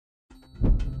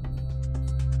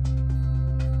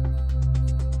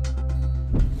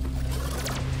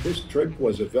This trip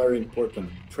was a very important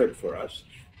trip for us.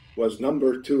 Was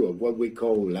number 2 of what we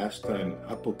call last time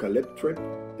apocalypse trip,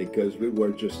 because we were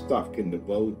just stuck in the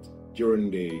boat during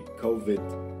the COVID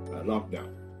lockdown.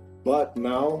 But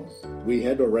now we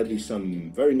had already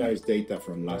some very nice data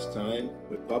from last time.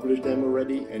 We published them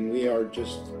already, and we are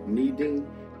just needing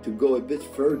to go a bit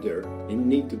further and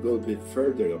need to go a bit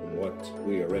further on what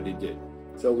we already did.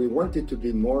 So we wanted to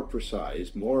be more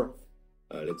precise, more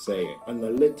let's say,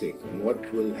 analytic on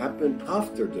what will happen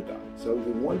after the dive. So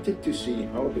we wanted to see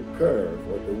how the curve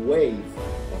or the wave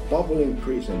of bubble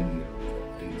increase and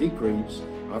decrease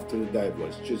after the dive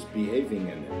was just behaving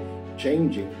and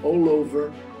changing all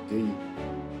over the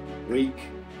week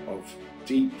of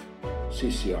deep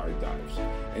CCR dives.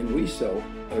 And we saw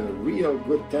a real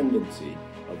good tendency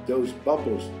of those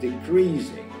bubbles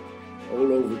decreasing all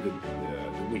over the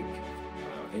week.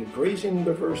 Increasing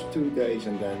the first 2 days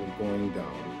and then going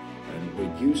down and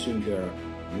reducing their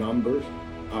numbers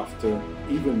after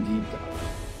even deep dives.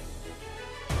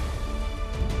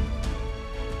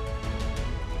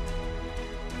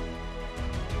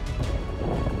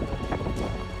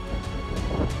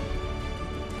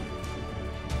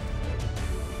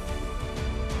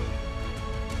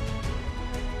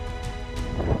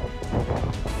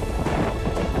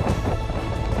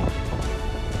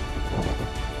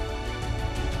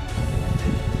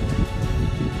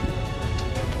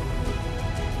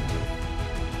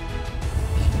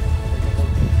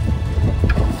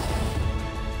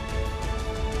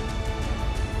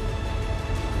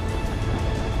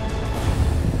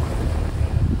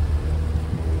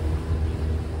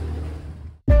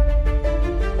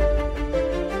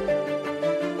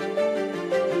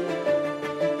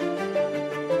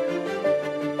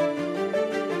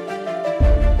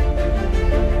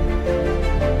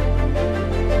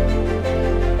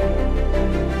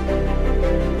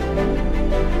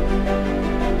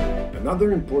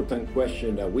 Another important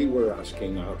question that we were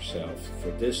asking ourselves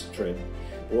for this trip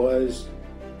was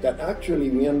that actually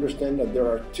we understand that there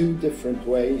are 2 different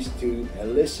ways to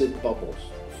elicit bubbles.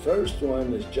 First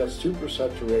one is just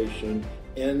supersaturation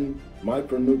in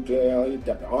micronuclei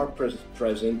that are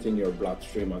present in your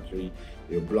bloodstream, actually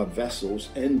your blood vessels,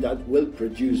 and that will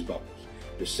produce bubbles.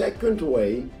 The second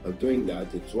way of doing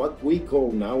that is what we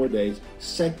call nowadays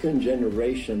second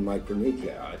generation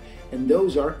micronuclei, and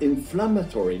those are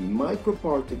inflammatory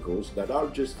microparticles that are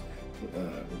just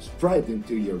spread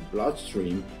into your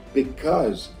bloodstream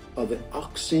because of the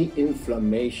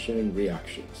oxy-inflammation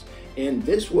reactions. And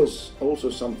this was also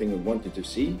something we wanted to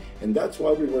see, and that's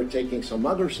why we were taking some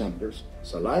other samples,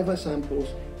 saliva samples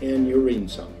and urine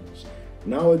samples.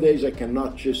 Nowadays, I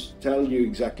cannot just tell you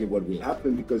exactly what will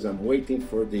happen because I'm waiting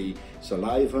for the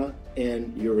saliva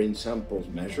and urine samples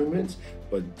measurements,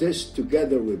 but this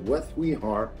together with what we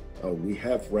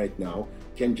have right now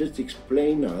can just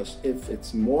explain us if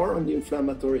it's more on the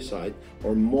inflammatory side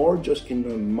or more just in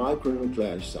the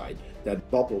micronuclei side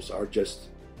that bubbles are just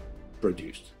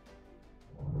produced.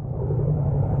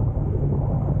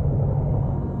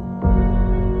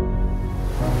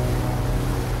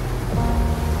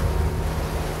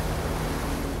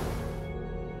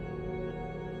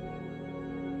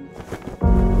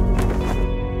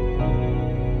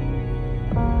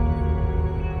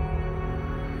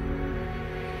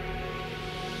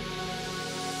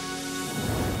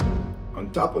 On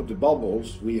top of the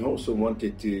bubbles, we also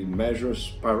wanted to measure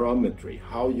spirometry,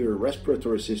 how your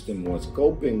respiratory system was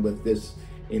coping with this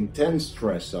intense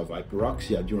stress of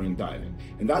hyperoxia during diving.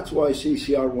 And that's why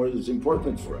CCR was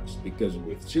important for us, because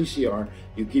with CCR,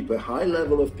 you keep a high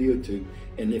level of PO2,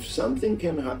 and if something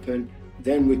can happen,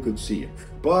 then we could see it.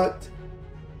 But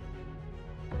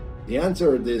the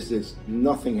answer to this is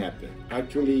nothing happened.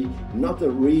 Actually, not a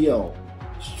real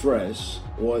stress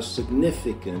was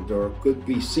significant or could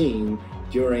be seen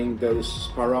during those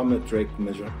spirometric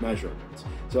measurements.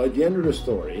 So at the end of the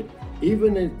story,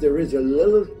 even if there is a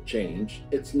little change,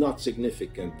 it's not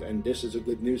significant, and this is a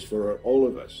good news for all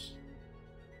of us.